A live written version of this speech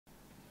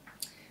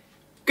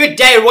Good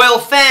day, royal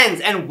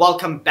fans, and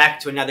welcome back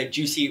to another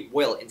juicy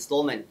royal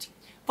installment.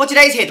 For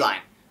today's headline,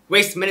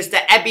 Westminster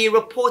Abbey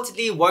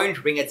reportedly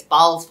won't ring its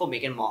bells for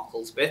Meghan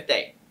Markle's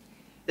birthday.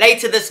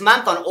 Later this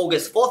month, on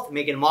August 4th,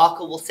 Meghan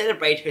Markle will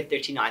celebrate her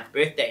 39th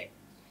birthday.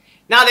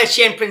 Now that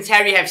she and Prince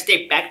Harry have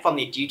stepped back from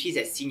their duties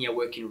as senior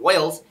working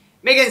royals,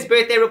 Meghan's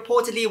birthday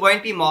reportedly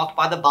won't be marked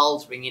by the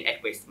bells ringing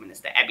at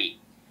Westminster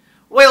Abbey.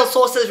 Royal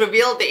sources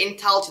revealed the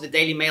intel to the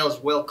Daily Mail's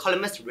royal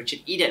columnist Richard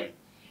Eden.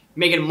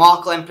 Meghan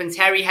Markle and Prince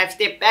Harry have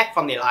stepped back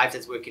from their lives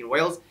as working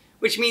royals,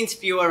 which means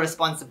fewer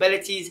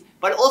responsibilities,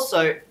 but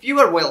also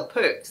fewer royal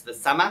perks.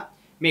 This summer,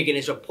 Meghan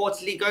is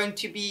reportedly going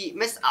to be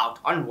missed out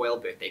on royal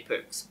birthday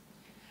perks.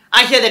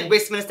 I hear that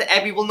Westminster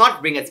Abbey will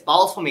not ring its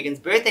bells for Meghan's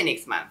birthday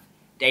next month,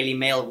 Daily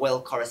Mail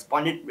royal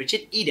correspondent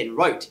Richard Eden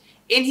wrote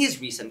in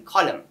his recent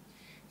column.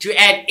 To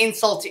add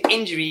insult to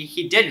injury,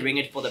 he did ring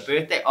it for the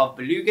birthday of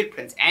beloved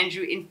Prince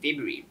Andrew in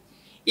February,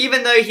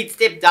 even though he'd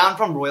stepped down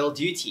from royal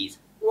duties.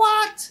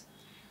 What?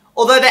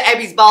 Although the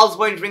Abbey's bells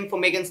won't ring for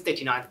Meghan's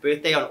 39th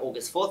birthday on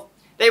August 4th,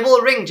 they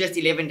will ring just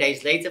 11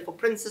 days later for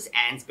Princess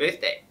Anne's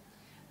birthday.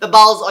 The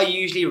bells are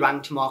usually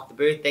rung to mark the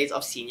birthdays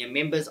of senior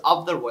members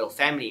of the royal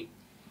family,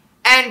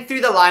 and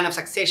through the line of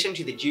succession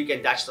to the Duke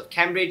and Duchess of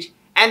Cambridge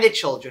and their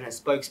children, a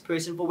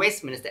spokesperson for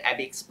Westminster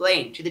Abbey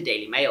explained to the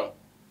Daily Mail.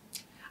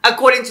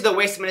 According to the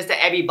Westminster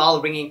Abbey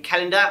bell ringing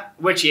calendar,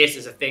 which yes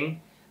is a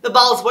thing, the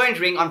bells won't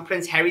ring on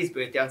Prince Harry's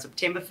birthday on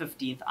September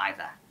 15th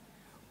either.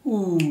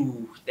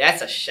 Ooh,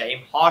 that's a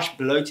shame. Harsh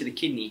blow to the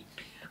kidney.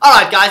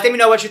 Alright guys, let me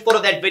know what you thought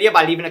of that video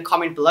by leaving a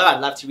comment below.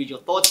 I'd love to read your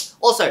thoughts.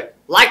 Also,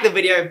 like the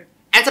video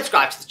and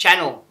subscribe to the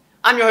channel.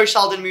 I'm your host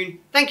Sheldon Moon.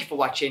 Thank you for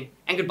watching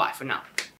and goodbye for now.